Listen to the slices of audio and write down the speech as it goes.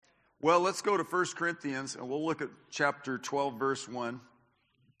Well, let's go to 1 Corinthians, and we'll look at chapter 12, verse 1.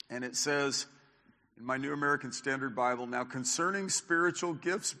 And it says, in my New American Standard Bible, "Now concerning spiritual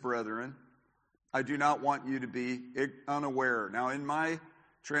gifts, brethren, I do not want you to be unaware." Now, in my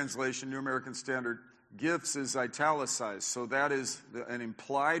translation, New American Standard, gifts is italicized. So that is an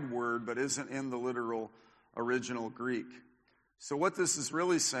implied word, but isn't in the literal original Greek. So what this is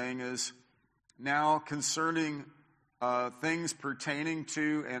really saying is, now concerning things pertaining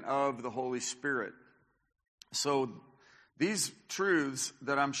to and of the Holy Spirit. So these truths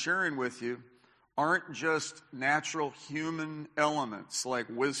that I'm sharing with you aren't just natural human elements like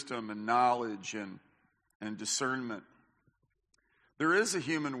wisdom and knowledge and discernment. There is a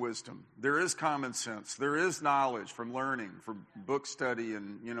human wisdom. There is common sense. There is knowledge from learning, from book study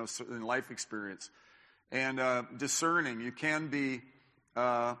and and life experience. And discerning. You can be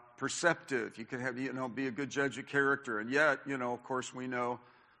perceptive. You can have be a good judge of character. And yet, of course, we know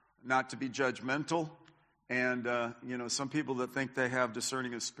not to be judgmental. And some people that think they have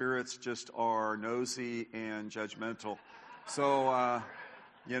discerning of spirits just are nosy and judgmental. So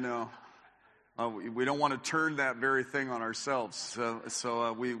we don't want to turn that very thing on ourselves.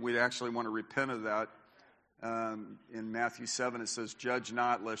 So we actually want to repent of that. In Matthew 7, it says, "Judge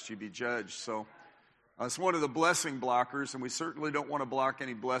not, lest you be judged." So it's one of the blessing blockers, and we certainly don't want to block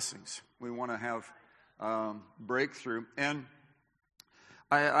any blessings. We want to have breakthrough. And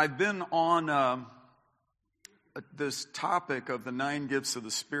I've been on this topic of the 9 gifts of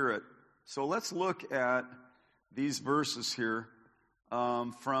the Spirit. So let's look at these verses here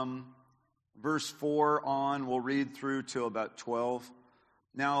from verse 4 on. We'll read through till about 12.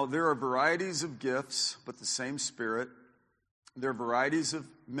 "Now there are varieties of gifts, but the same Spirit. There are varieties of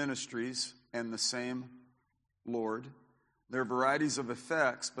ministries, and the same Lord. There are varieties of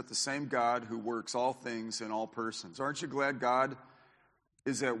effects, but the same God who works all things in all persons." Aren't you glad God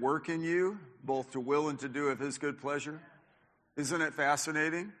is at work in you, both to will and to do of His good pleasure? Isn't it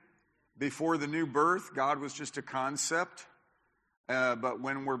fascinating? Before the new birth, God was just a concept. But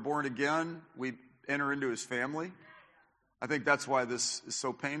when we're born again, we enter into His family. I think that's why this is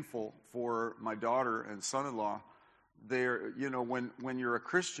so painful for my daughter and son-in-law. When you're a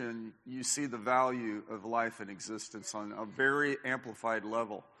Christian, you see the value of life and existence on a very amplified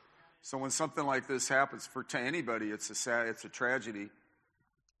level. So when something like this happens to anybody, it's a tragedy.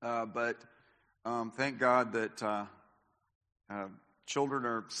 But thank God that children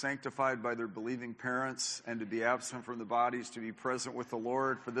are sanctified by their believing parents, and to be absent from the bodies, to be present with the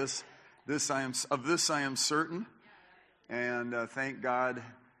Lord. For this I am certain, and thank God.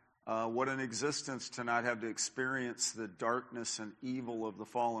 What an existence to not have to experience the darkness and evil of the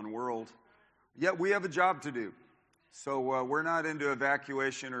fallen world. Yet we have a job to do. So we're not into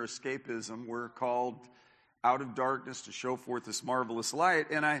evacuation or escapism. We're called out of darkness to show forth this marvelous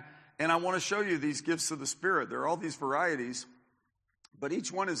light. And I want to show you these gifts of the Spirit. There are all these varieties, but each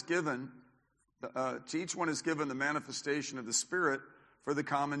one is given the manifestation of the Spirit for the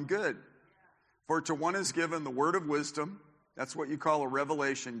common good. For to one is given the word of wisdom. That's what you call a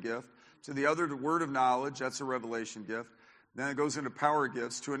revelation gift. To the other, the word of knowledge. That's a revelation gift. Then it goes into power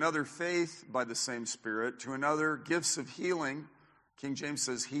gifts. To another, faith by the same Spirit. To another, gifts of healing. King James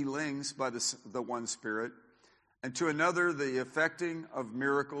says healings by the one Spirit. And to another, the effecting of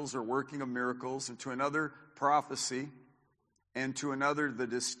miracles or working of miracles. And to another, prophecy. And to another, the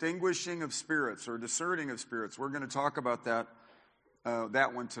distinguishing of spirits or discerning of spirits. We're going to talk about that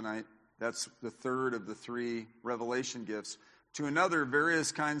one tonight. That's the third of the 3 revelation gifts. To another,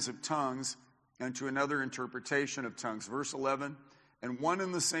 various kinds of tongues, and to another, interpretation of tongues. Verse 11, "And one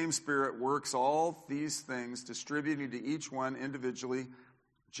and the same Spirit works all these things, distributing to each one individually,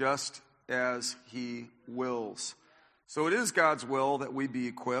 just as He wills." So it is God's will that we be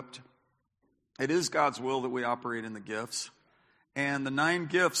equipped. It is God's will that we operate in the gifts. And the 9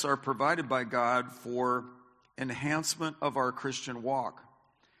 gifts are provided by God for enhancement of our Christian walk.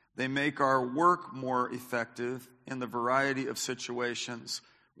 They make our work more effective in the variety of situations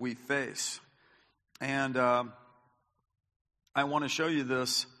we face. And I want to show you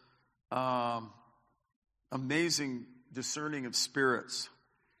this amazing discerning of spirits.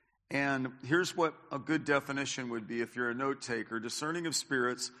 And here's what a good definition would be if you're a note taker. Discerning of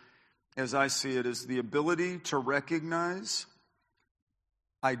spirits, as I see it, is the ability to recognize,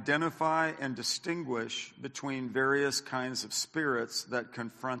 identify, and distinguish between various kinds of spirits that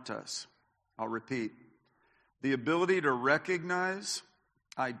confront us. I'll repeat. The ability to recognize,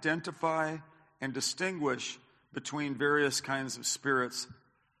 identify, and distinguish between various kinds of spirits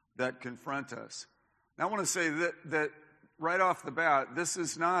that confront us. Now, I want to say that right off the bat, this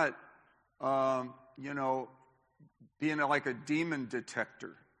is not, being like a demon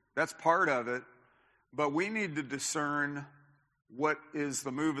detector. That's part of it. But we need to discern what is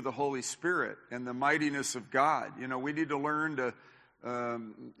the move of the Holy Spirit and the mightiness of God. We need to learn to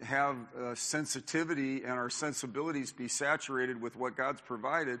have sensitivity and our sensibilities be saturated with what God's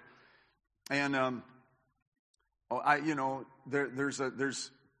provided. And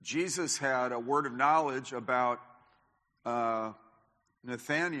Jesus had a word of knowledge about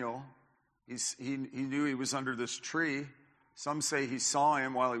Nathanael. He knew he was under this tree. Some say he saw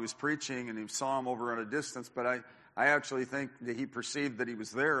him while he was preaching, and he saw him over at a distance. But I actually think that he perceived that he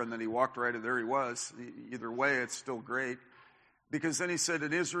was there, and then he walked right, and there he was. Either way, it's still great. Because then he said,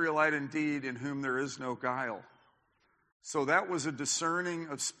 an Israelite indeed in whom there is no guile. So that was a discerning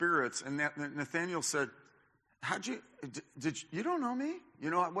of spirits. And Nathanael said, you don't know me? You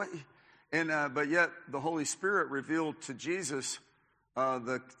know what? And but yet the Holy Spirit revealed to Jesus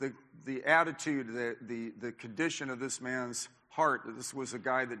the attitude, the condition of this man's heart. That this was a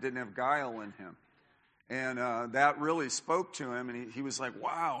guy that didn't have guile in him. And that really spoke to him, and he was like,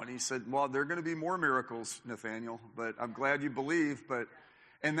 wow. And he said, well, there are going to be more miracles, Nathaniel, but I'm glad you believe.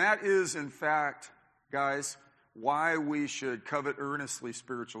 And that is, in fact, guys, why we should covet earnestly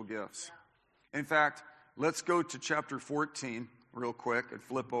spiritual gifts. In fact, let's go to chapter 14 real quick and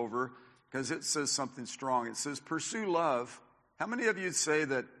flip over, because it says something strong. It says, pursue love. How many of you say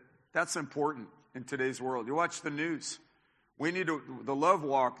that that's important in today's world? You watch the news. The love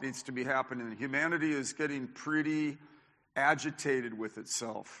walk needs to be happening. Humanity is getting pretty agitated with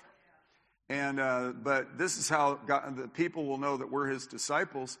itself. And but this is how the people will know that we're his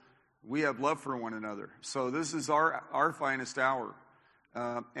disciples. We have love for one another. So this is our finest hour.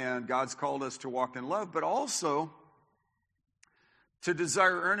 And God's called us to walk in love, but also to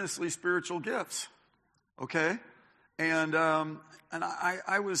desire earnestly spiritual gifts. Okay? And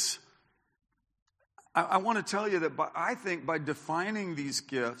I want to tell you that I think by defining these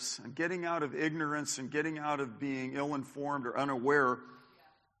gifts and getting out of ignorance and getting out of being ill-informed or unaware,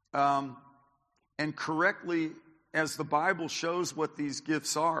 and correctly, as the Bible shows what these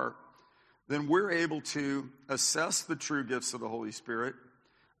gifts are, then we're able to assess the true gifts of the Holy Spirit.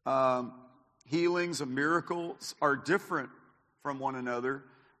 Healings and miracles are different from one another,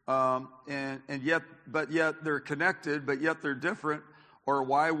 and yet they're connected, but yet they're different. Or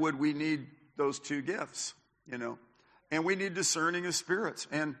why would we need those two gifts, And we need discerning of spirits,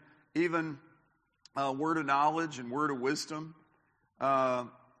 and even word of knowledge and word of wisdom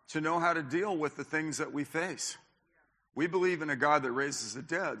to know how to deal with the things that we face. We believe in a God that raises the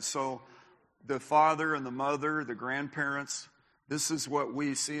dead. So the father and the mother, the grandparents, this is what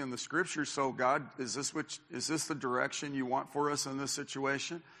we see in the scripture. So God, is this the direction you want for us in this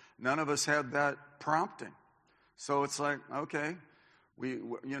situation? None of us had that prompting. So it's like, okay. We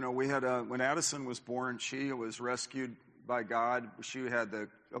had when Addison was born, she was rescued by God. She had the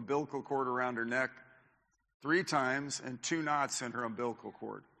umbilical cord around her neck 3 times and 2 knots in her umbilical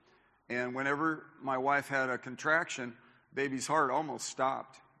cord. And whenever my wife had a contraction, baby's heart almost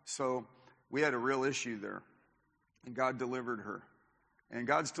stopped. So we had a real issue there. And God delivered her. And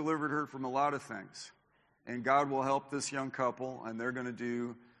God's delivered her from a lot of things. And God will help this young couple, and they're going to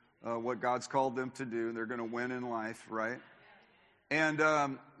do what God's called them to do. They're going to win in life, right? And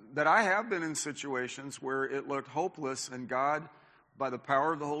that I have been in situations where it looked hopeless, and God, by the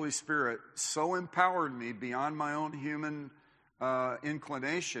power of the Holy Spirit, so empowered me beyond my own human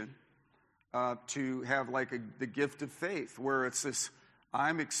inclination to have the gift of faith, where it's this,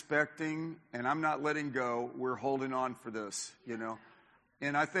 I'm expecting and I'm not letting go. We're holding on for this,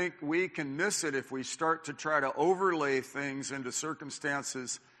 And I think we can miss it if we start to try to overlay things into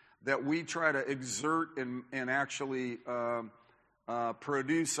circumstances that we try to exert and actually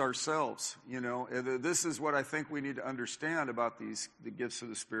produce ourselves. This is what I think we need to understand about the gifts of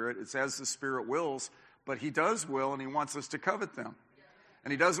the Spirit. It's as the Spirit wills, but he does will, and he wants us to covet them.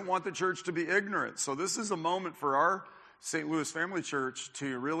 And he doesn't want the church to be ignorant. So this is a moment for our St. Louis Family Church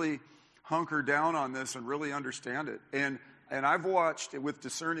to really hunker down on this and really understand it. And I've watched it with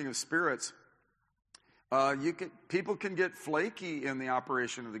discerning of spirits. People can get flaky in the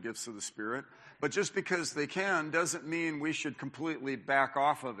operation of the gifts of the Spirit, but just because they can doesn't mean we should completely back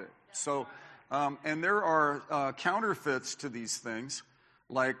off of it. So, and there are counterfeits to these things,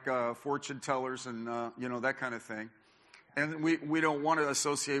 like fortune tellers and that kind of thing. And we don't want to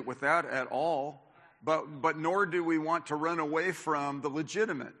associate with that at all, but nor do we want to run away from the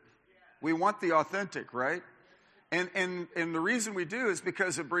legitimate. We want the authentic, right? And the reason we do is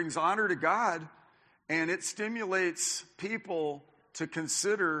because it brings honor to God, and it stimulates people to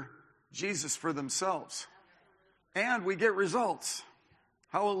consider Jesus for themselves. And we get results.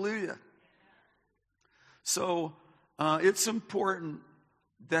 Hallelujah. So it's important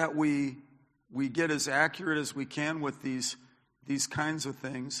that we get as accurate as we can with these kinds of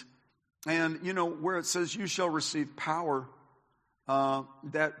things. And, where it says you shall receive power,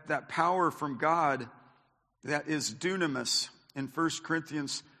 that power from God, that is dunamis. In 1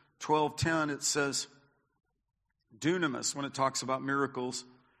 Corinthians 12:10, it says dunamis when it talks about miracles.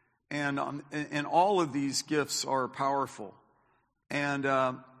 And all of these gifts are powerful. And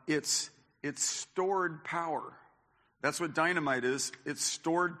it's stored power. That's what dynamite is. It's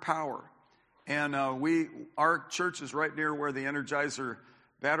stored power. And our church is right near where the Energizer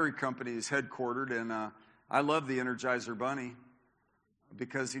Battery Company is headquartered. And I love the Energizer Bunny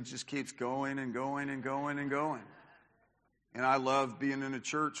because he just keeps going and going and going and going. And I love being in a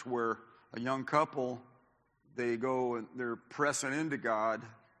church where a young couple, they go and they're pressing into God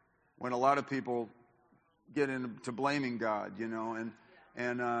when a lot of people get into blaming God,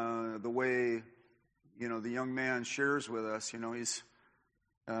 and the way, the young man shares with us, he's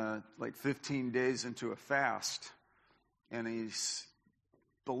like 15 days into a fast, and he's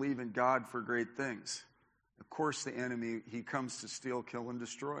believing God for great things. Of course, the enemy, he comes to steal, kill, and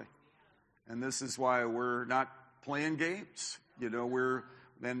destroy. And this is why we're not playing games,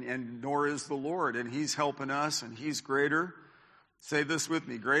 and nor is the Lord, and he's helping us, and he's greater. Say this with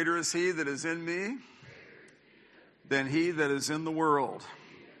me. Greater is he that is in me than he that is in the world.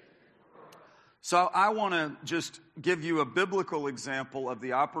 So I want to just give you a biblical example of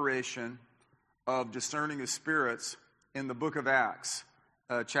the operation of discerning of spirits in the book of Acts,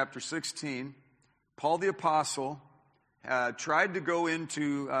 chapter 16. Paul the Apostle tried to go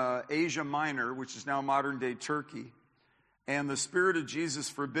into Asia Minor, which is now modern-day Turkey, and the Spirit of Jesus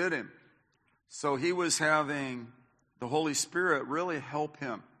forbid him. So he was having the Holy Spirit really help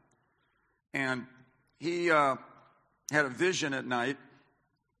him. And he had a vision at night,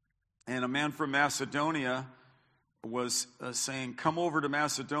 and a man from Macedonia was saying, "Come over to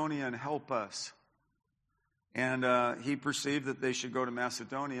Macedonia and help us." And he perceived that they should go to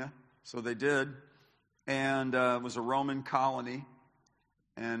Macedonia, so they did. And it was a Roman colony,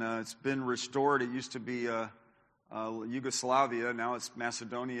 and it's been restored. It used to be Yugoslavia, now it's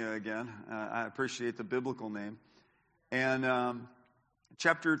Macedonia again. I appreciate the biblical name. And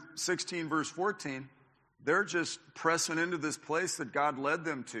chapter 16, verse 14, they're just pressing into this place that God led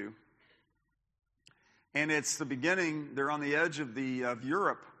them to. And it's the beginning. They're on the edge of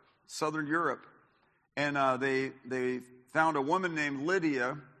Europe, southern Europe. And they found a woman named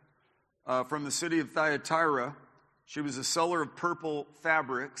Lydia from the city of Thyatira. She was a seller of purple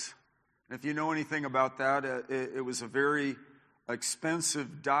fabrics. And if you know anything about that, it was a very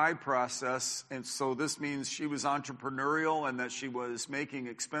expensive dye process. And so this means she was entrepreneurial and that she was making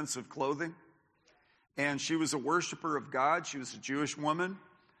expensive clothing. And she was a worshiper of God. She was a Jewish woman.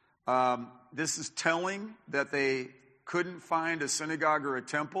 This is telling that they couldn't find a synagogue or a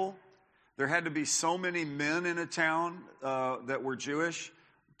temple. There had to be so many men in a town that were Jewish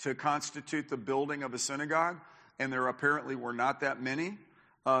to constitute the building of a synagogue, and there apparently were not that many.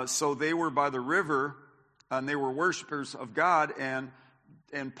 So they were by the river, and they were worshipers of God, and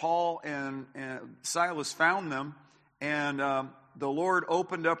Paul and Silas found them, and the Lord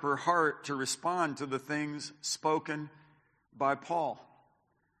opened up her heart to respond to the things spoken by Paul.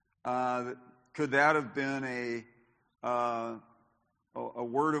 Could that have been a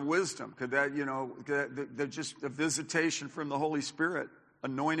word of wisdom? Could that, just a visitation from the Holy Spirit,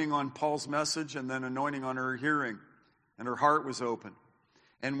 anointing on Paul's message and then anointing on her hearing, and her heart was open.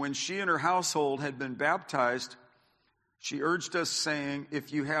 And when she and her household had been baptized, she urged us, saying,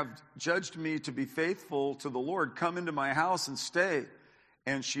 "If you have judged me to be faithful to the Lord, come into my house and stay."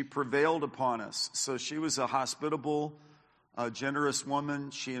 And she prevailed upon us. So she was a hospitable, generous woman.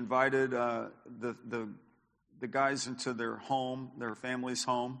 She invited the guys into their home, their family's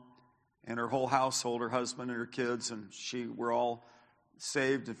home, and her whole household, her husband and her kids, and she were all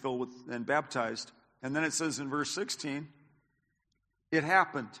saved and filled with and baptized. And then it says in verse 16, it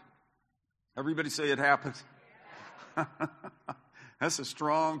happened. Everybody say it happened. That's a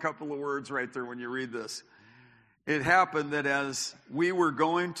strong couple of words right there when you read this. It happened that as we were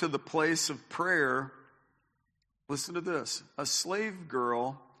going to the place of prayer, listen to this, a slave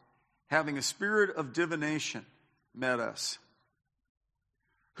girl having a spirit of divination met us,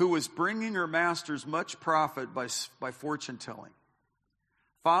 who was bringing her masters much profit by fortune telling.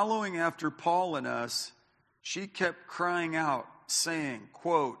 Following after Paul and us, she kept crying out, saying,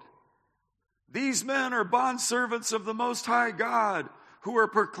 quote, "These men are bondservants of the Most High God, who are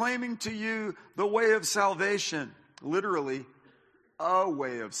proclaiming to you the way of salvation." Literally, a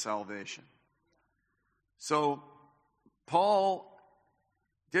way of salvation. So Paul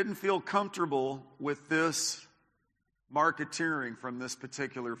didn't feel comfortable with this marketeering from this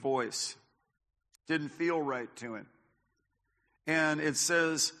particular voice. Didn't feel right to him. And it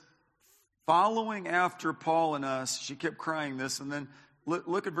says, following after Paul and us, she kept crying this, and then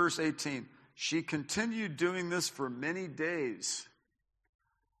look at verse 18. She continued doing this for many days.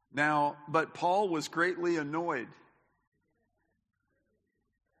 Now, but Paul was greatly annoyed.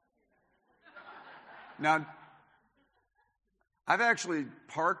 Now, I've actually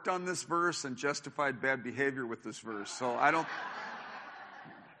parked on this verse and justified bad behavior with this verse, so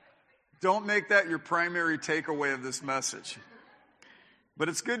don't make that your primary takeaway of this message. But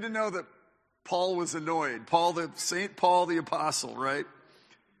it's good to know that Paul was annoyed. St. Paul the Apostle, right?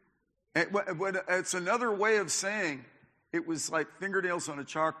 It's another way of saying it was like fingernails on a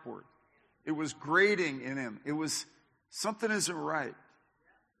chalkboard. It was grating in him. It was something isn't right.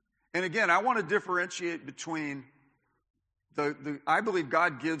 And again, I want to differentiate between I believe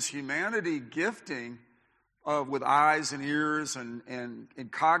God gives humanity gifting with eyes and ears and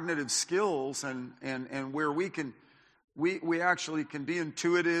cognitive skills and where we actually can be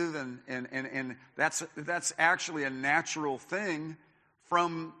intuitive and that's actually a natural thing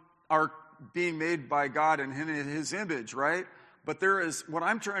from our being made by God in His image, right? But there is, what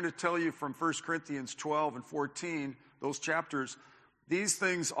I'm trying to tell you from 1 Corinthians 12 and 14, those chapters, these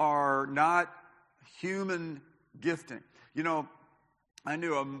things are not human gifting. You know, I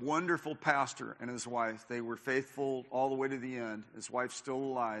knew a wonderful pastor and his wife. They were faithful all the way to the end. His wife's still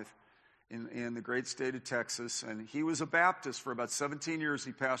alive in the great state of Texas. And he was a Baptist for about 17 years.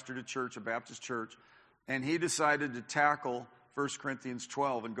 He pastored a church, a Baptist church. And he decided to tackle 1 Corinthians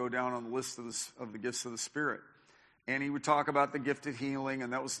 12 and go down on the list of the gifts of the Spirit. And he would talk about the gift of healing,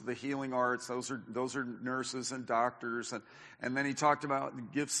 and that was the healing arts. Those are nurses and doctors. And then he talked about the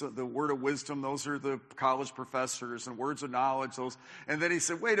gifts of the word of wisdom. Those are the college professors, and words of knowledge. And then he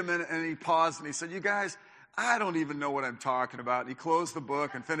said, wait a minute. And he paused and he said, you guys, I don't even know what I'm talking about. And he closed the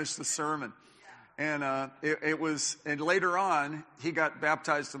book and finished the sermon. And and later on, he got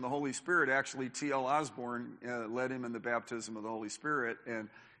baptized in the Holy Spirit. Actually, T.L. Osborne led him in the baptism of the Holy Spirit, and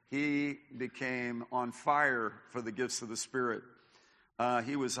he became on fire for the gifts of the Spirit.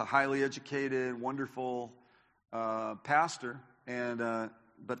 He was a highly educated, wonderful pastor,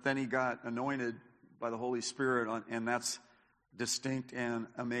 but then he got anointed by the Holy Spirit, and that's distinct and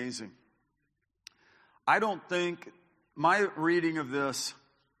amazing. I don't think my reading of this,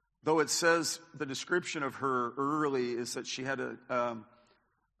 though it says the description of her early is that she had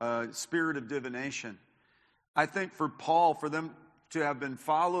a spirit of divination. I think for Paul, for them to have been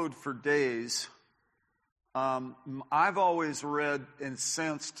followed for days, I've always read and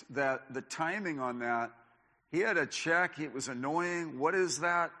sensed that the timing on that, he had a check, it was annoying, what is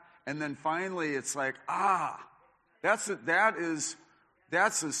that? And then finally it's like, that's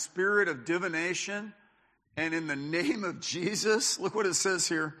a spirit of divination. And in the name of Jesus, look what it says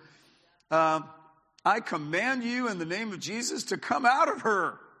here. I command you in the name of Jesus to come out of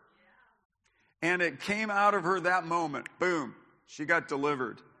her. And it came out of her that moment. Boom. She got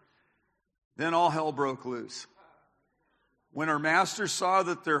delivered. Then all hell broke loose. When her masters saw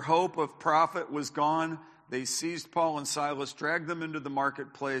that their hope of profit was gone, they seized Paul and Silas, dragged them into the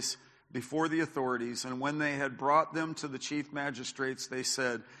marketplace before the authorities. And when they had brought them to the chief magistrates, they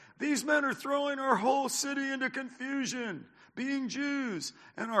said, these men are throwing our whole city into confusion, being Jews,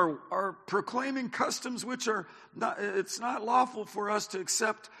 and are proclaiming customs which are not, it's not lawful for us to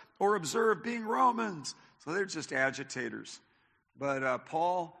accept or observe, being Romans. So they're just agitators. But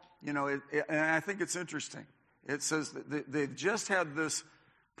Paul, and I think it's interesting. It says that they've just had this,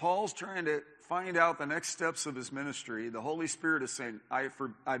 Paul's trying to find out the next steps of his ministry. The Holy Spirit is saying, I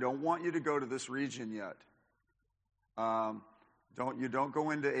don't want you to go to this region yet. Don't go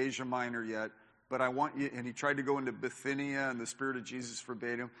into Asia Minor yet, but I want you, and he tried to go into Bithynia, and the Spirit of Jesus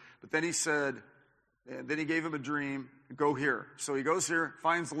forbade him. But then he said, then he gave him a dream, go here. So he goes here,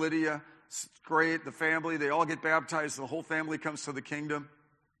 finds Lydia, it's great, the family, they all get baptized, the whole family comes to the kingdom.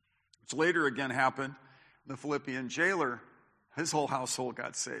 Which later again happened, the Philippian jailer, his whole household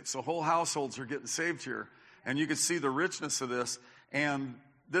got saved. So whole households are getting saved here. And you can see the richness of this. And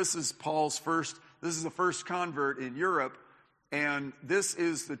this is this is the first convert in Europe. And this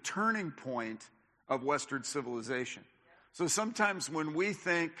is the turning point of Western civilization. So sometimes when we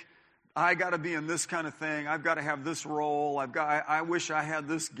think, I got to be in this kind of thing, I've got to have this role, I wish I had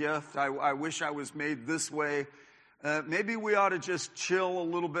this gift, I wish I was made this way, maybe we ought to just chill a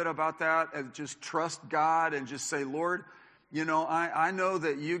little bit about that and just trust God and just say, Lord, I know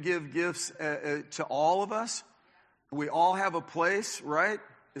that you give gifts to all of us. We all have a place, right?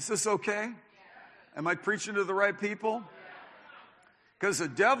 Is this okay? Am I preaching to the right people? Because the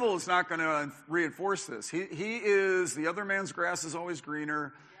devil is not going to reinforce this. He is, the other man's grass is always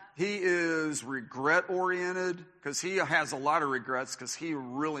greener. He is regret-oriented because he has a lot of regrets because he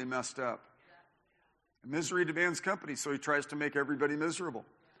really messed up. Misery demands company, so he tries to make everybody miserable.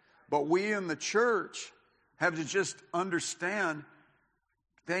 But we in the church have to just understand,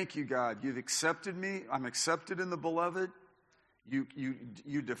 thank you, God. You've accepted me. I'm accepted in the beloved.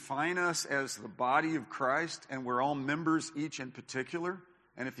 You define us as the body of Christ, and we're all members each in particular.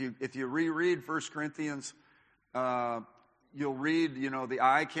 And if you reread 1 Corinthians, you'll read, the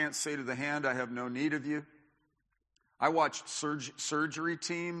eye can't say to the hand, I have no need of you. I watched surgery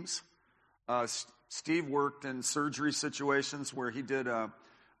teams. Steve worked in surgery situations where he did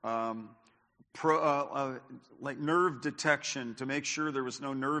like nerve detection to make sure there was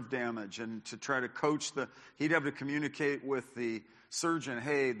no nerve damage, and to try to coach he'd have to communicate with the surgeon,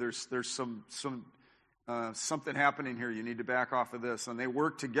 hey, there's some something happening here, you need to back off of this. And they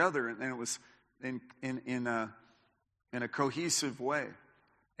worked together, and it was in a cohesive way.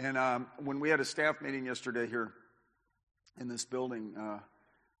 And when we had a staff meeting yesterday here in this building,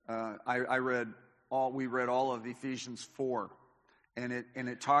 we read all of Ephesians 4. And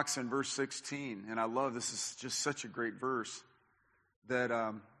it talks in verse 16, and I love this. Is just such a great verse that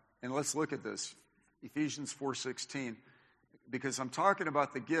and let's look at this, Ephesians 4:16, because I'm talking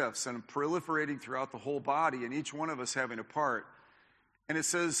about the gifts and proliferating throughout the whole body, and each one of us having a part. And it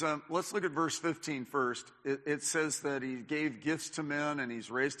says, let's look at verse 15 first. It says that He gave gifts to men, and He's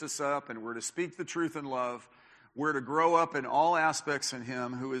raised us up, and we're to speak the truth in love. We're to grow up in all aspects in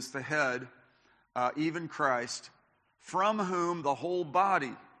Him who is the head, even Christ, from whom the whole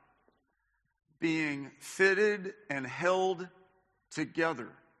body, being fitted and held together.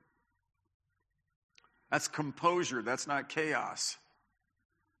 That's composure. That's not chaos.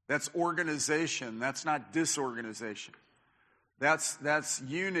 That's organization. That's not disorganization. That's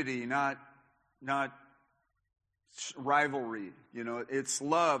unity, not rivalry. It's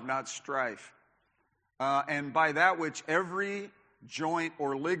love, not strife. And by that which every joint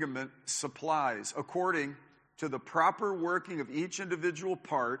or ligament supplies, according to the proper working of each individual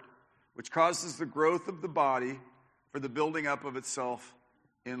part, which causes the growth of the body for the building up of itself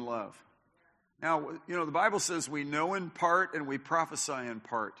in love. Now, the Bible says we know in part and we prophesy in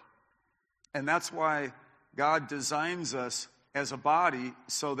part. And that's why God designs us as a body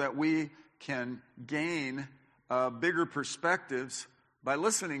so that we can gain bigger perspectives by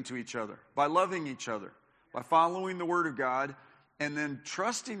listening to each other, by loving each other, by following the Word of God, and then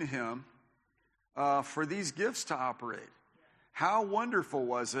trusting Him for these gifts to operate. How wonderful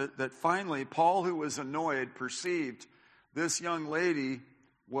was it that finally Paul, who was annoyed, perceived this young lady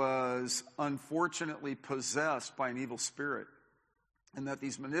was unfortunately possessed by an evil spirit, and that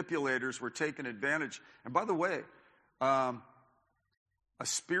these manipulators were taking advantage. And by the way, a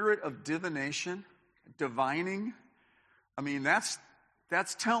spirit of divination, divining,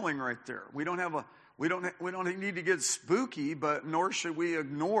 that's telling right there. We don't need to get spooky, but nor should we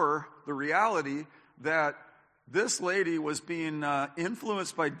ignore the reality that this lady was being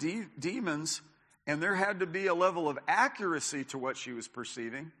influenced by demons, and there had to be a level of accuracy to what she was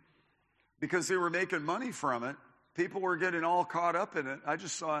perceiving because they were making money from it. People were getting all caught up in it. I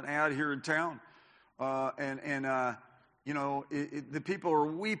just saw an ad here in town, the people are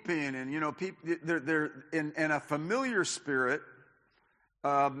weeping, and they're in a familiar spirit.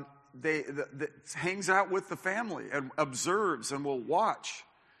 That hangs out with the family and observes and will watch.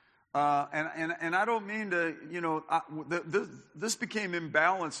 And I don't mean to, this became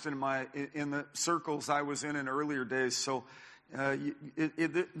imbalanced in the circles I was in earlier days. So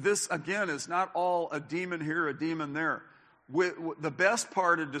this, again, is not all a demon here, a demon there. The best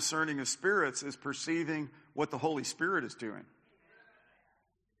part of discerning of spirits is perceiving what the Holy Spirit is doing.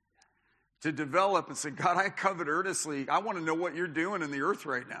 To develop and say, God, I covet earnestly. I want to know what you're doing in the earth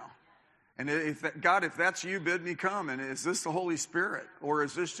right now. And if that's you, bid me come. And is this the Holy Spirit? Or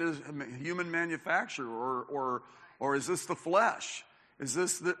is this just human manufacture? Or is this the flesh? Is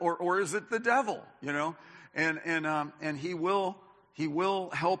this or is it the devil? And he will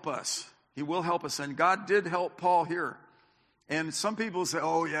help us. He will help us. And God did help Paul here. And some people say,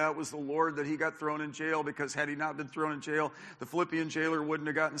 oh yeah, it was the Lord that he got thrown in jail, because had he not been thrown in jail, the Philippian jailer wouldn't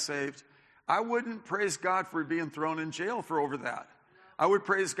have gotten saved. I wouldn't praise God for being thrown in jail for over that. I would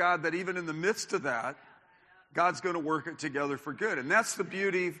praise God that even in the midst of that, God's going to work it together for good. And that's the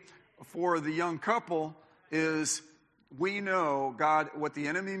beauty for the young couple, is we know God, what the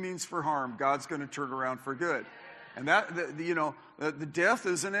enemy means for harm, God's going to turn around for good. And the death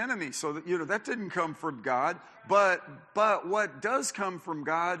is an enemy. So that didn't come from God. But what does come from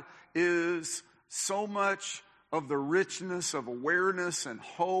God is so much of the richness of awareness and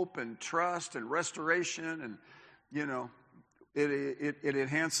hope and trust and restoration, and it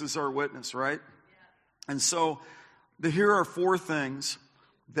enhances our witness, right? And so here are 4 things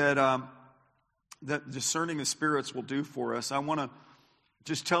that discerning of spirits will do for us. I want to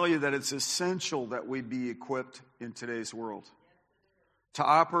just tell you that it's essential that we be equipped in today's world to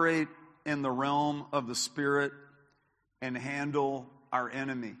operate in the realm of the Spirit and handle our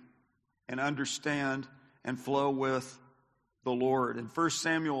enemy and understand and flow with the Lord. In 1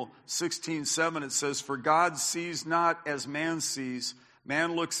 Samuel 16:7 it says, "For God sees not as man sees.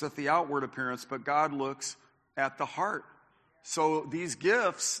 Man looks at the outward appearance, but God looks at the heart." So these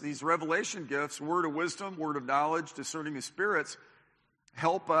gifts, these revelation gifts, word of wisdom, word of knowledge, discerning of spirits,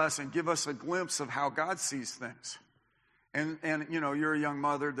 help us and give us a glimpse of how God sees things. And you're a young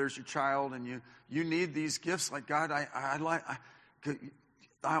mother, there's your child, and you need these gifts. Like, God, I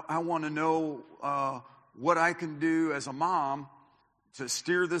want to know what I can do as a mom to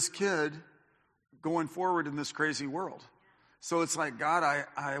steer this kid going forward in this crazy world. So it's like, God,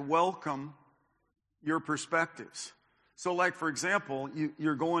 I welcome your perspectives. So, like, for example,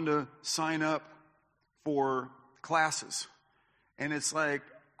 you're going to sign up for classes, and it's like,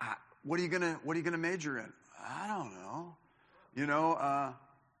 what are you gonna major in? I don't know,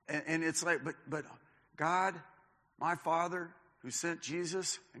 and it's like, but God, my Father, who sent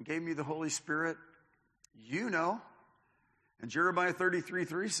Jesus and gave me the Holy Spirit, And Jeremiah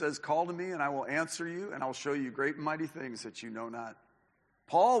 33:3 says, "Call to me, and I will answer you, and I'll show you great and mighty things that you know not."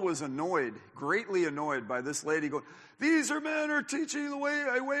 Paul was greatly annoyed by this lady going, "These men are teaching a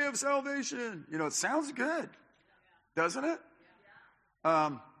way of salvation." It sounds good, doesn't it?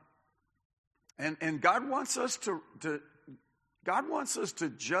 And God wants us to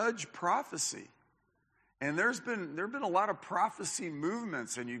judge prophecy. And there have been a lot of prophecy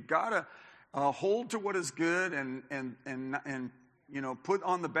movements, and you've got to hold to what is good and put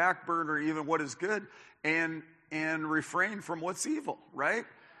on the back burner even what is good, and refrain from what's evil, right?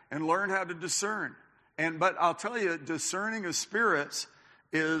 And learn how to discern. But I'll tell you, discerning of spirits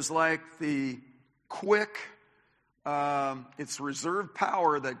is like the quick, it's reserved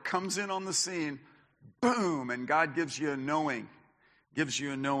power that comes in on the scene, boom, and God gives you a knowing.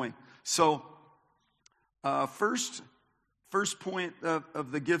 So, first point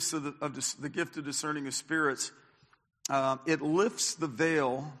of the gifts of the gift of discerning of spirits, it lifts the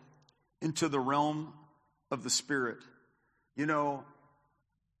veil into the realm of the Spirit. In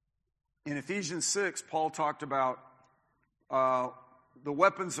Ephesians 6, Paul talked about the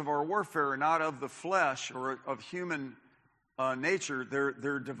weapons of our warfare are not of the flesh or of human nature.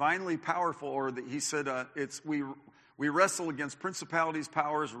 They're divinely powerful, or he said we wrestle against principalities,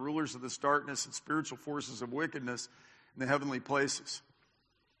 powers, rulers of this darkness, and spiritual forces of wickedness in the heavenly places.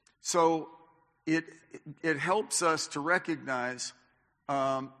 So it helps us to recognize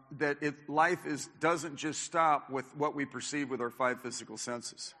that life doesn't just stop with what we perceive with our 5 physical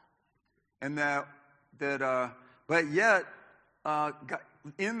senses, and but yet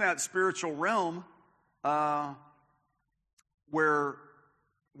in that spiritual realm where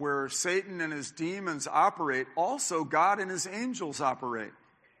Satan and his demons operate, also God and his angels operate.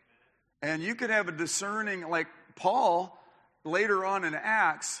 And you could have a discerning, like Paul later on in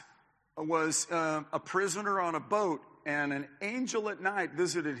Acts was a prisoner on a boat, and an angel at night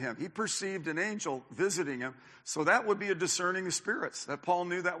visited him. He perceived an angel visiting him. So that would be a discerning of spirits, that Paul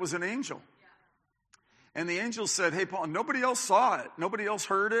knew that was an angel. And the angel said, "Hey, Paul," nobody else saw it. Nobody else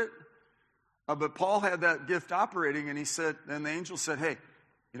heard it. But Paul had that gift operating, and the angel said, "Hey,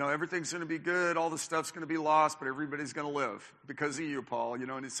 everything's going to be good. All the stuff's going to be lost, but everybody's going to live because of you, Paul."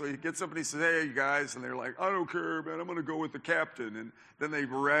 And so he gets up and he says, "Hey, you guys," and they're like, "I don't care, man. I'm going to go with the captain." And then they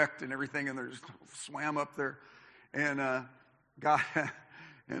wrecked and everything, and they just swam up there. And God,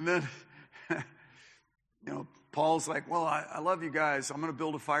 and then, Paul's like, "Well, I love you guys. I'm going to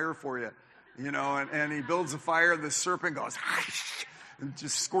build a fire for you." And he builds a fire, and the serpent goes, and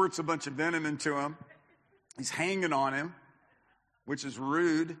just squirts a bunch of venom into him. He's hanging on him, which is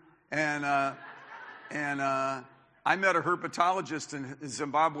rude. And I met a herpetologist in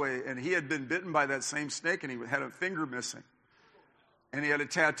Zimbabwe, and he had been bitten by that same snake, and he had a finger missing. And he had a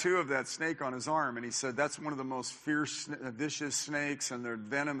tattoo of that snake on his arm, and he said, "That's one of the most fierce, vicious snakes, and their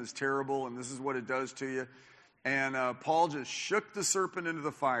venom is terrible, and this is what it does to you." And Paul just shook the serpent into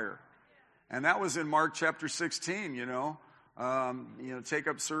the fire. And that was in Mark chapter 16, take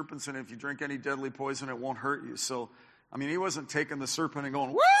up serpents, and if you drink any deadly poison, it won't hurt you. So, he wasn't taking the serpent and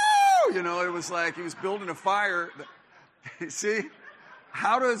going, "Woo!" It was like he was building a fire. See?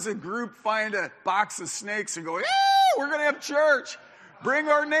 How does a group find a box of snakes and go, "Yeah, we're going to have church. Bring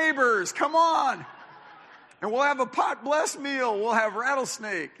our neighbors. Come on." And we'll have a pot blessed meal. We'll have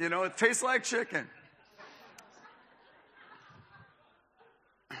rattlesnake. You know, it tastes like chicken.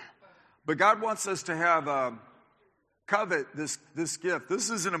 But God wants us to have covet this gift. This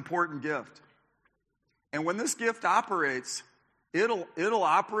is an important gift. And when this gift operates, it'll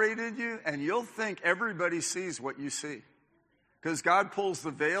operate in you, and you'll think everybody sees what you see. Because God pulls the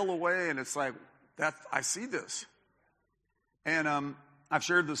veil away, and it's like, I see this. And I've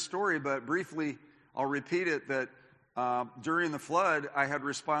shared this story, but briefly, I'll repeat it, that during the flood, I had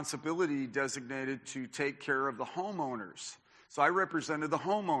responsibility designated to take care of the homeowners. So I represented the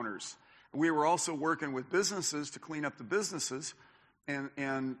homeowners. We were also working with businesses to clean up the businesses and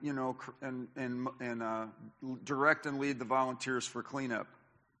direct and lead the volunteers for cleanup.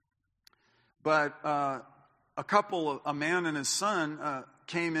 But a man and his son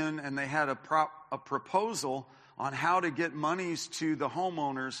came in, and they had a proposal on how to get monies to the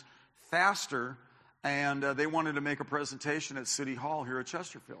homeowners faster, and they wanted to make a presentation at City Hall here at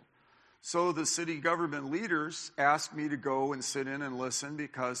Chesterfield. So the city government leaders asked me to go and sit in and listen,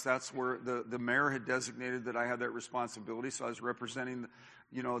 because that's where the mayor had designated that I had that responsibility. So I was representing,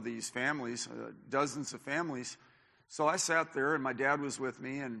 these families, dozens of families. So I sat there, and my dad was with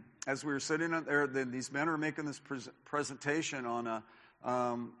me. And as we were sitting there, then these men are making this presentation on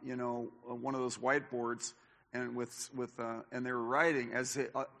one of those whiteboards, and and they were writing as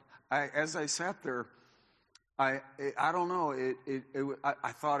I sat there. I don't know.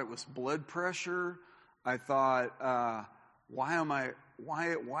 I thought it was blood pressure. I thought,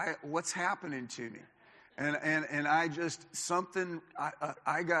 what's happening to me? And I just,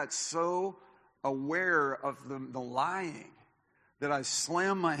 I got so aware of the lying that I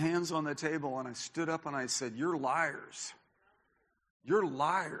slammed my hands on the table, and I stood up and I said, "You're liars. You're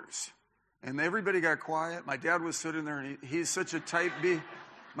liars." And everybody got quiet. My dad was sitting there, and he's such a type B.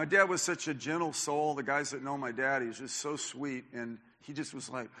 My dad was such a gentle soul. The guys that know my dad, he's just so sweet, and he just was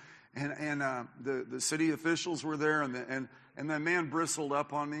like, and the city officials were there, and the man bristled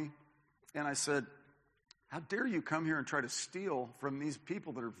up on me, and I said, "How dare you come here and try to steal from these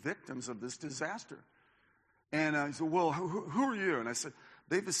people that are victims of this disaster?" And he said, "Well, who are you?" And I said,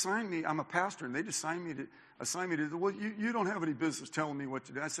 "They've assigned me. I'm a pastor, and they assigned me to. Well, you don't have any business telling me what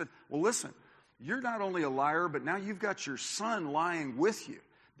to do." I said, "Well, listen, you're not only a liar, but now you've got your son lying with you.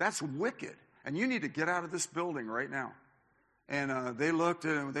 That's wicked, and you need to get out of this building right now." And they looked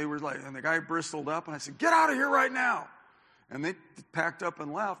at him, they were like, and the guy bristled up, and I said, "Get out of here right now." And they packed up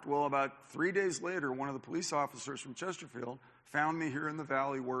and left. Well, about 3 days later, one of the police officers from Chesterfield found me here in the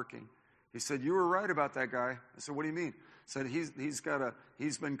valley working. He said, "You were right about that guy." I said, "What do you mean?" He said,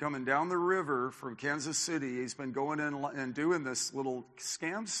 he's been coming down the river from Kansas City. He's been going in and doing this little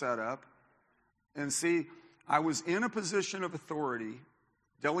scam setup. And see, I was in a position of authority,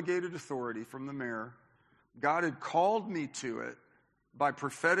 delegated authority from the mayor. God had called me to it by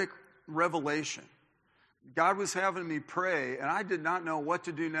prophetic revelation. God was having me pray, and I did not know what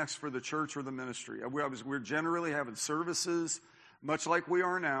to do next for the church or the ministry. We were generally having services, much like we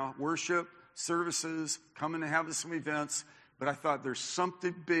are now, worship, services, coming and having some events, but I thought there's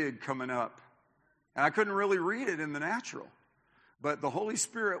something big coming up. And I couldn't really read it in the natural. But the Holy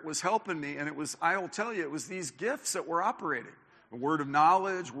Spirit was helping me, and I will tell you, it was these gifts that were operating. A word of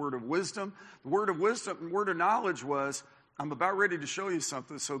knowledge, word of wisdom. The word of wisdom and word of knowledge was, "I'm about ready to show you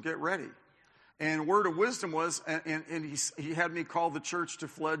something, so get ready." And word of wisdom was, and he had me call the church to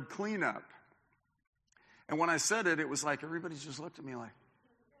flood cleanup. And when I said it, it was like everybody just looked at me like,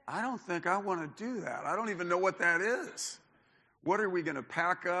 "I don't think I want to do that. I don't even know what that is. What are we going to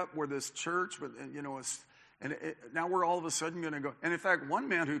pack up? We're this church, but now we're all of a sudden going to go." And in fact, one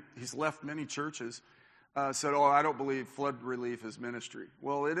man he's left many churches said, "Oh, I don't believe flood relief is ministry."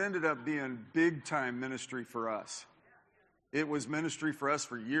 Well, it ended up being big-time ministry for us. It was ministry for us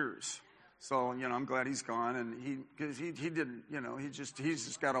for years. So, I'm glad he's gone, and because he didn't, he's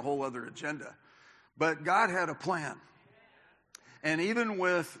just got a whole other agenda. But God had a plan. And even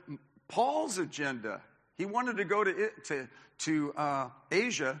with Paul's agenda, he wanted to go to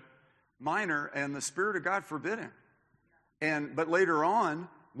Asia Minor, and the Spirit of God forbid him. But later on,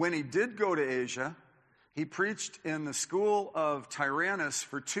 when he did go to Asia, he preached in the school of Tyrannus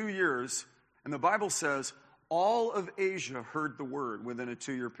for 2 years, and the Bible says all of Asia heard the word within a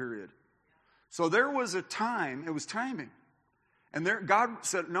 2-year period. So there was a time, it was timing. And God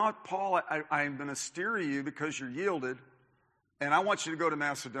said, "No, Paul, I'm going to steer you because you're yielded, and I want you to go to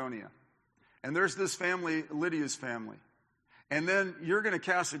Macedonia. And there's this family, Lydia's family. And then you're going to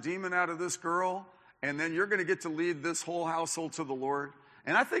cast a demon out of this girl, and then you're going to get to lead this whole household to the Lord."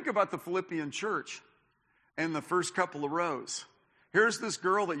 And I think about the Philippian church in the first couple of rows. Here's this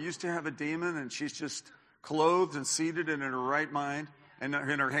girl that used to have a demon, and she's just clothed and seated and in her right mind, and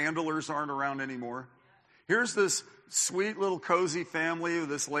her handlers aren't around anymore. Here's this sweet little cozy family of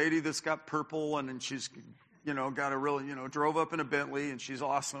this lady that's got purple, and she's, got a real, drove up in a Bentley, and she's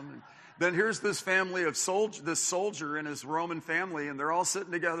awesome. And then here's this family of this soldier and his Roman family, and they're all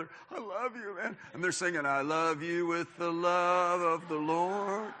sitting together. I love you, man. And they're singing, I love you with the love of the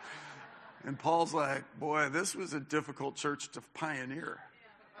Lord. And Paul's like, boy, this was a difficult church to pioneer.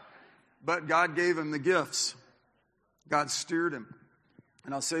 But God gave him the gifts. God steered him.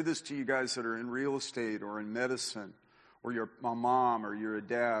 And I'll say this to you guys that are in real estate or in medicine, or you're a mom, or you're a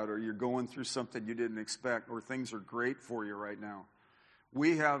dad, or you're going through something you didn't expect, or things are great for you right now.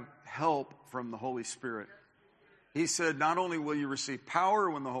 We have help from the Holy Spirit. He said, not only will you receive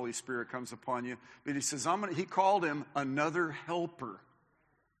power when the Holy Spirit comes upon you, but he says, he called him another helper.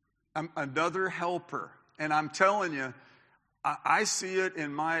 Another helper. And I'm telling you, I see it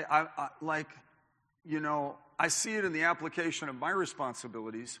in I see it in the application of my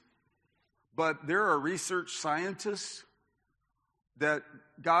responsibilities, but there are research scientists that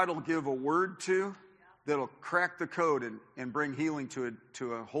God will give a word to that'll crack the code and bring healing to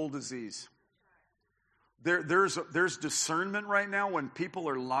a whole disease. There's discernment right now when people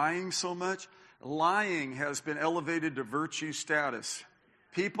are lying so much. Lying has been elevated to virtue status.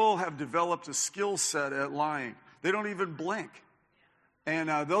 People have developed a skill set at lying. They don't even blink. And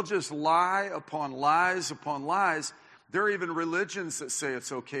they'll just lie upon lies upon lies. There are even religions that say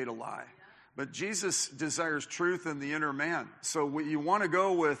it's okay to lie. But Jesus desires truth in the inner man. So you want to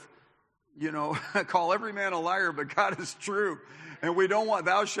go with, call every man a liar, but God is true. And we don't want,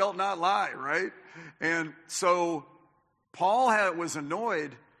 thou shalt not lie, right? And so Paul was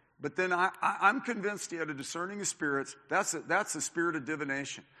annoyed, but then I'm convinced he had a discerning of spirits. That's the spirit of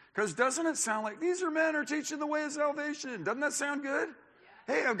divination. Because doesn't it sound like these are men who are teaching the way of salvation? Doesn't that sound good?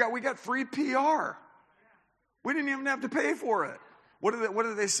 Hey, we got free PR. We didn't even have to pay for it. What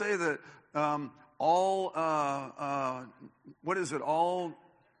do they say that all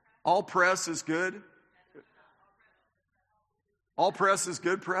press is good? All press is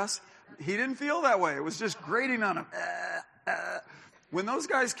good press? He didn't feel that way. It was just grating on him. When those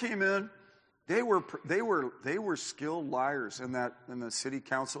guys came in, they were skilled liars in the city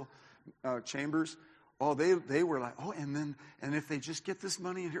council chambers. Oh, they were like, and if they just get this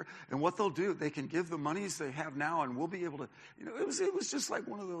money in here, and what they'll do, they can give the monies they have now, and we'll be able to, it was just like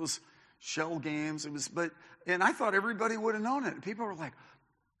one of those shell games. And I thought everybody would have known it. People were like,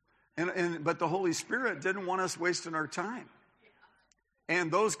 but the Holy Spirit didn't want us wasting our time.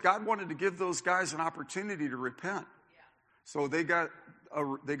 And God wanted to give those guys an opportunity to repent. So they got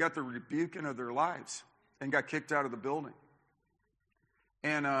the rebuking of their lives and got kicked out of the building.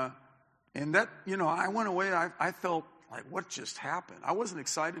 And that, I went away, I felt like, what just happened? I wasn't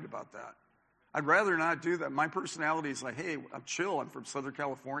excited about that. I'd rather not do that. My personality is like, hey, I'm chill. I'm from Southern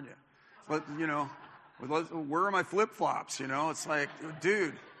California. But, where are my flip-flops? It's like,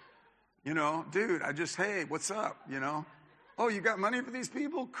 dude, hey, what's up? Oh, you got money for these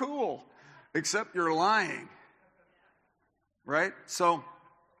people? Cool. Except you're lying. Right? So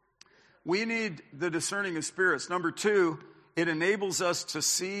we need the discerning of spirits. Number 2, it enables us to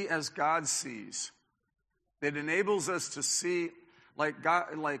see as God sees. It enables us to see like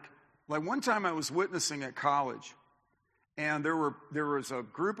God, like one time I was witnessing at college, and there was a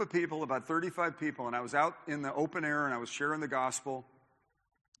group of people, about 35 people, and I was out in the open air and I was sharing the gospel,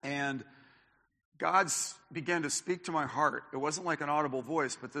 and God began to speak to my heart. It wasn't like an audible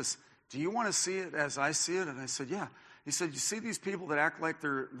voice, but this, do you want to see it as I see it? And I said, yeah. He said, you see these people that act like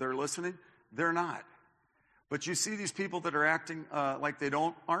they're listening? They're not. But you see these people that are acting like they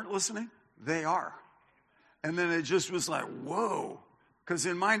aren't listening? They are. And then it just was like, whoa. Because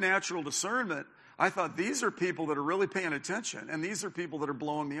in my natural discernment, I thought these are people that are really paying attention, and these are people that are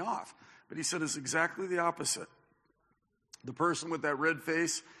blowing me off. But he said it's exactly the opposite. The person with that red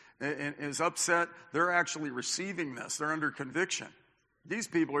face is upset. They're actually receiving this. They're under conviction. These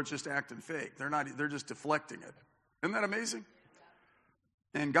people are just acting fake. They're just deflecting it. Isn't that amazing?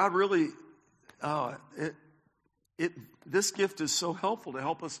 And God really, this gift is so helpful to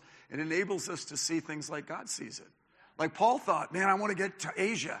help us. It enables us to see things like God sees it. Like Paul thought, man, I want to get to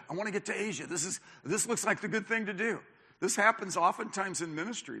Asia. This looks like the good thing to do. This happens oftentimes in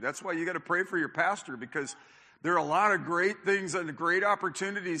ministry. That's why you got to pray for your pastor, because there are a lot of great things and great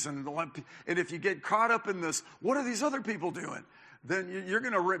opportunities. And if you get caught up in this, what are these other people doing? Then you're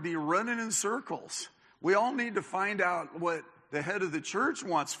going to be running in circles. We all need to find out what the head of the church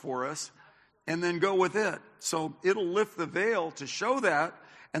wants for us and then go with it. So it'll lift the veil to show that,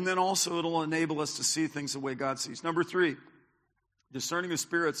 and then also it'll enable us to see things the way God sees. Number 3, Discerning of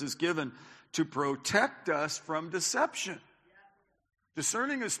spirits is given to protect us from deception.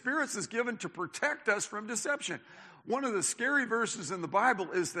 Discerning of spirits is given to protect us from deception. One of the scary verses in the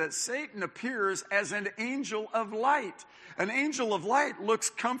Bible is that Satan appears as an angel of light. An angel of light looks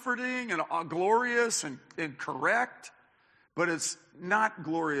comforting and glorious and correct, but it's not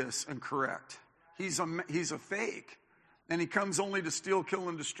glorious and correct. He's a fake, and he comes only to steal, kill,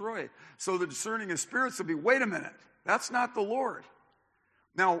 and destroy. So the discerning of spirits will be, wait a minute, that's not the Lord.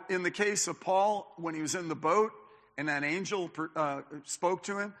 Now, in the case of Paul, when he was in the boat and that angel spoke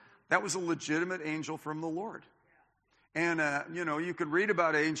to him, that was a legitimate angel from the Lord. And, you could read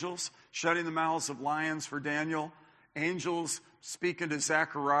about angels shutting the mouths of lions for Daniel, angels speaking to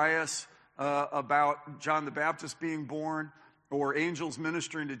Zacharias about John the Baptist being born, or angels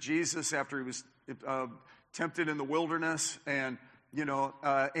ministering to Jesus after he was tempted in the wilderness, and,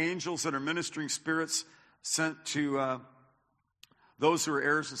 angels that are ministering spirits sent to those who are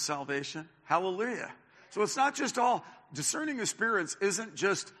heirs of salvation. Hallelujah. So it's not just all, discerning of spirits isn't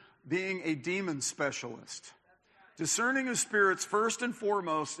just being a demon specialist. Discerning of spirits, first and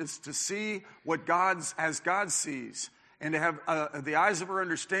foremost, is to see what as God sees, and to have the eyes of our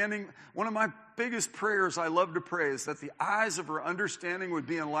understanding. One of my biggest prayers I love to pray is that the eyes of our understanding would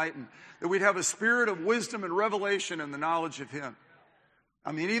be enlightened, that we'd have a spirit of wisdom and revelation and the knowledge of Him.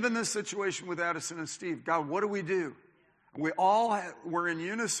 I mean, even this situation with Addison and Steve, God, what do we do? We all were in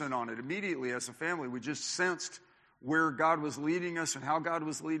unison on it immediately as a family. We just sensed where God was leading us and how God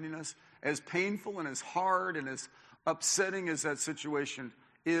was leading us. As painful and as hard and as upsetting as that situation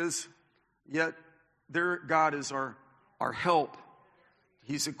is, yet God is our help.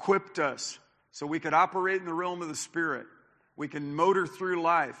 He's equipped us so we could operate in the realm of the Spirit. We can motor through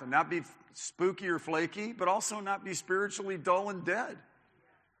life and not be spooky or flaky, but also not be spiritually dull and dead.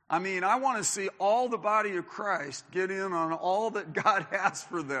 I mean, I want to see all the body of Christ get in on all that God has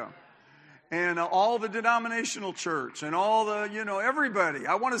for them. And all the denominational church and all the, everybody.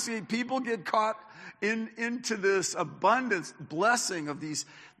 I want to see people get caught into this abundance, blessing of these,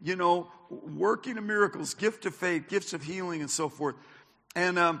 working of miracles, gift of faith, gifts of healing, and so forth.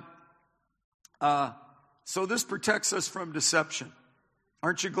 And so this protects us from deception.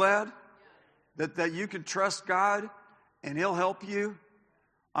 Aren't you glad that you can trust God and He'll help you?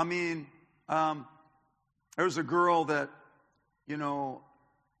 I mean, there was a girl that,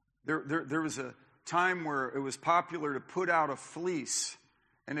 there was a time where it was popular to put out a fleece.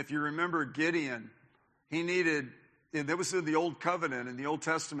 And if you remember Gideon, he needed, and that was in the Old Covenant, in the Old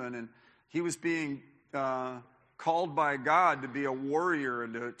Testament, and he was being called by God to be a warrior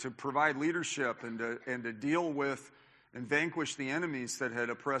and to provide leadership and to deal with and vanquish the enemies that had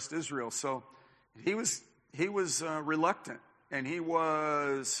oppressed Israel. So he was reluctant, and he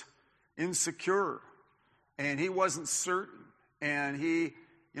was insecure, and he wasn't certain, and he,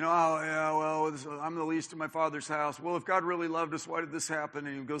 I'm the least in my father's house. Well, if God really loved us, why did this happen?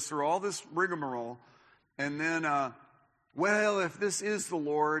 And he goes through all this rigmarole, and then, if this is the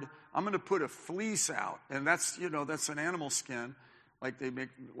Lord, I'm going to put a fleece out, and that's an animal skin, like they make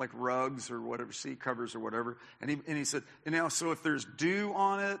like rugs or whatever, seat covers or whatever. And he said, so if there's dew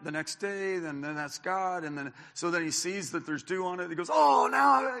on it the next day, then that's God. And then he sees that there's dew on it. He goes, oh,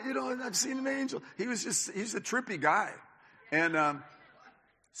 now I've seen an angel. He's a trippy guy, and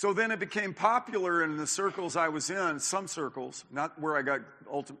so then it became popular in the circles I was in, some circles, not where I got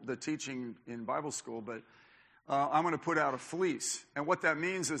the teaching in Bible school, but I'm going to put out a fleece. And what that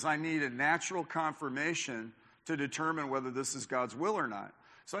means is I need a natural confirmation to determine whether this is God's will or not.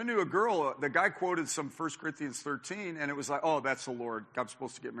 So I knew a girl, the guy quoted some 1 Corinthians 13, and it was like, oh, that's the Lord. I'm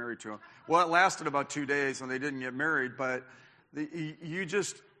supposed to get married to him. Well, it lasted about 2 days, and they didn't get married, but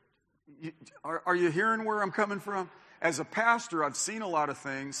are you hearing where I'm coming from? As a pastor, I've seen a lot of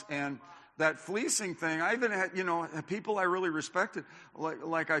things, and that fleecing thing, I even had, people I really respected,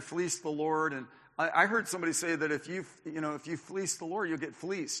 like I fleeced the Lord, and I heard somebody say that if you fleece the Lord, you'll get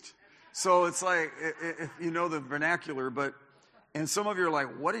fleeced. So it's like, if the vernacular, and some of you are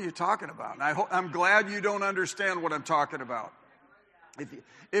like, what are you talking about? And I'm glad you don't understand what I'm talking about.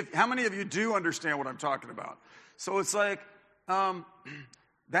 How many of you do understand what I'm talking about? So it's like,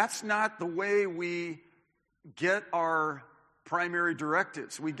 that's not the way we get our primary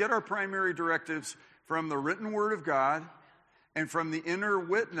directives. We get our primary directives from the written word of God and from the inner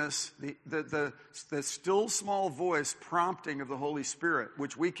witness, the still small voice prompting of the Holy Spirit,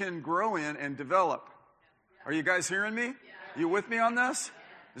 which we can grow in and develop. Are you guys hearing me? You with me on this?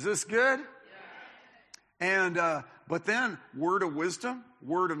 Is this good? And but then word of wisdom,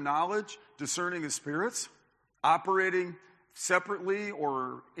 word of knowledge, discerning of spirits, operating separately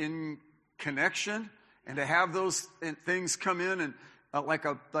or in connection, And to have those things come in and like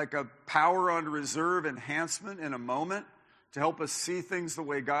a power on reserve enhancement in a moment to help us see things the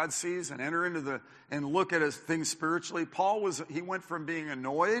way God sees and enter into and look at things spiritually. He went from being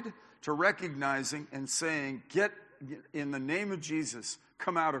annoyed to recognizing and saying, "Get in the name of Jesus,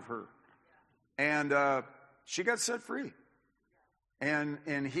 come out of her." And she got set free.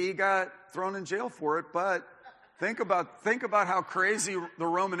 And he got thrown in jail for it, but think about how crazy the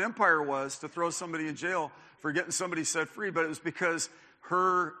Roman Empire was to throw somebody in jail for getting somebody set free. But it was because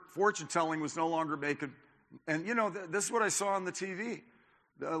her fortune telling was no longer making. And this is what I saw on the TV.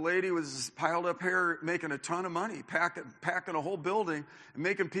 The lady was piled up here making a ton of money, packing a whole building and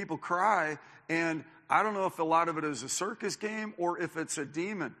making people cry. And I don't know if a lot of it is a circus game or if it's a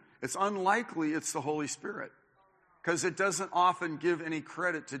demon. It's unlikely it's the Holy Spirit, because it doesn't often give any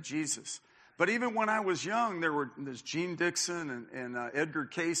credit to Jesus. But even when I was young, there's Gene Dixon and Edgar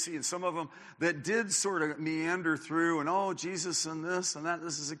Casey and some of them that did sort of meander through and, Jesus and this and that,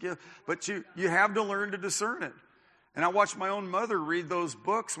 this is a gift. But you have to learn to discern it. And I watched my own mother read those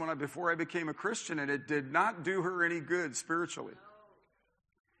books before I became a Christian, and it did not do her any good spiritually.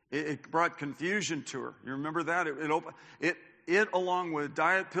 It brought confusion to her. You remember that? It along with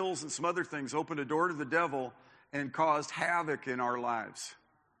diet pills and some other things, opened a door to the devil and caused havoc in our lives.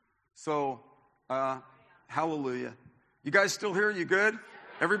 So, hallelujah. You guys still here? You good?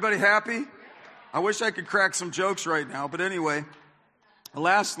 Everybody happy? I wish I could crack some jokes right now, but anyway.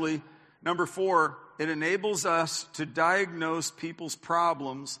 Lastly, number 4, it enables us to diagnose people's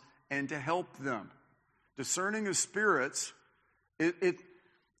problems and to help them. Discerning of spirits,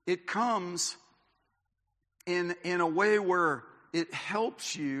 it comes in a way where it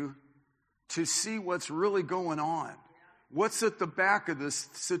helps you to see what's really going on. What's at the back of this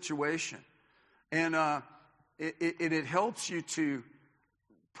situation? And it helps you to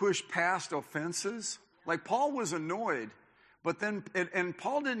push past offenses. Like Paul was annoyed, but then, and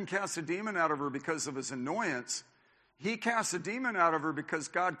Paul didn't cast a demon out of her because of his annoyance. He cast a demon out of her because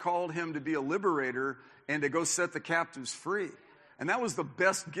God called him to be a liberator and to go set the captives free. And that was the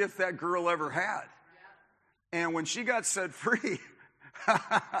best gift that girl ever had. And when she got set free,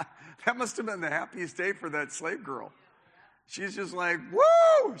 that must have been the happiest day for that slave girl. She's just like,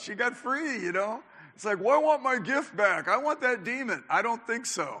 woo, she got free, It's like, well, I want my gift back. I want that demon. I don't think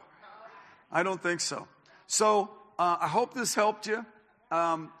so. So I hope this helped you.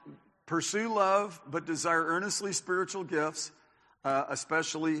 Pursue love, but desire earnestly spiritual gifts,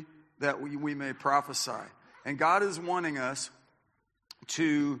 especially that we may prophesy. And God is wanting us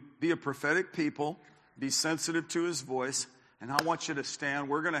to be a prophetic people, be sensitive to His voice. And I want you to stand.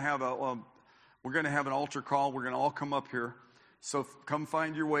 We're going to have an altar call. We're going to all come up here. So come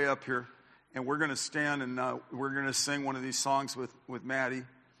find your way up here. And we're going to stand and we're going to sing one of these songs with Maddie.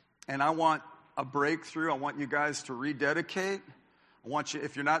 And I want a breakthrough. I want you guys to rededicate. I want you,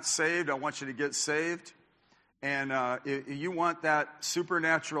 if you're not saved, I want you to get saved. And if you want that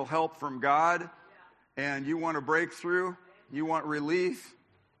supernatural help from God, and you want a breakthrough, you want relief,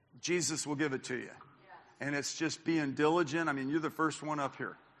 Jesus will give it to you. And it's just being diligent. I mean, you're the first one up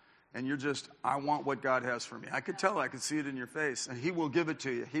here. And you're just, I want what God has for me. I could tell, I could see it in your face. And He will give it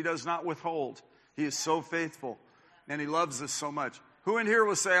to you. He does not withhold. He is so faithful. And He loves us so much. Who in here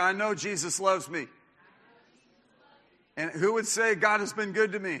will say, I know Jesus loves me? And who would say, God has been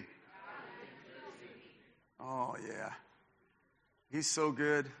good to me? Oh, yeah. He's so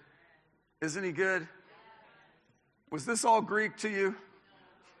good. Isn't He good? Was this all Greek to you?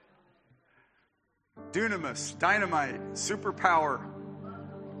 Dunamis, dynamite, superpower.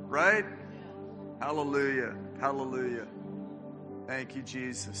 Right? Hallelujah. Hallelujah. Thank you,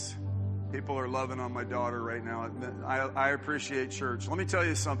 Jesus. People are loving on my daughter right now. I appreciate church. Let me tell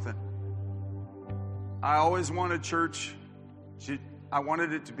you something. I always wanted church. I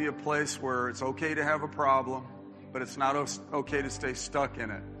wanted it to be a place where it's okay to have a problem, but it's not okay to stay stuck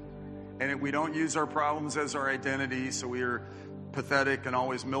in it. And we don't use our problems as our identity, so we are pathetic and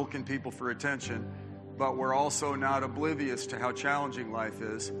always milking people for attention. But we're also not oblivious to how challenging life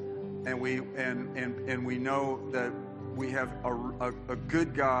is, and we know that we have a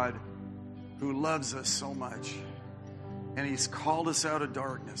good God who loves us so much, and He's called us out of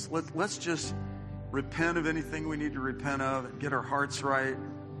darkness. Let's just repent of anything we need to repent of and get our hearts right.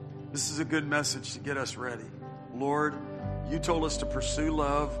 This is a good message to get us ready. Lord, You told us to pursue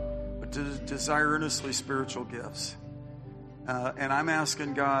love, but to desire earnestly spiritual gifts. And I'm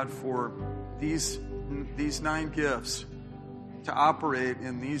asking God for these 9 gifts to operate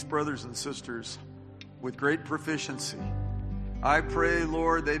in these brothers and sisters with great proficiency. I pray,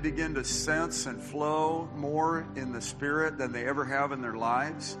 Lord, they begin to sense and flow more in the Spirit than they ever have in their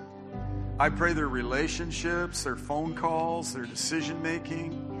lives. I pray their relationships, their phone calls, their decision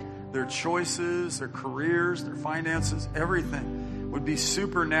making, their choices, their careers, their finances, everything would be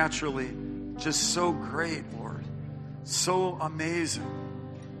supernaturally just so great, Lord. So amazing.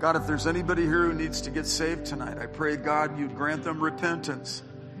 God, if there's anybody here who needs to get saved tonight, I pray, God, you'd grant them repentance,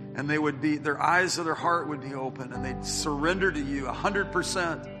 and they would be, their eyes of their heart would be open, and they'd surrender to you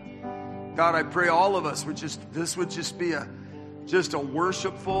 100%. God, I pray all of us would this would just be a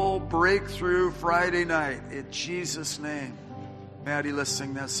worshipful breakthrough Friday night. In Jesus' name. Maddie, let's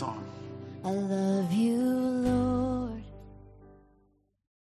sing that song. I love you, Lord.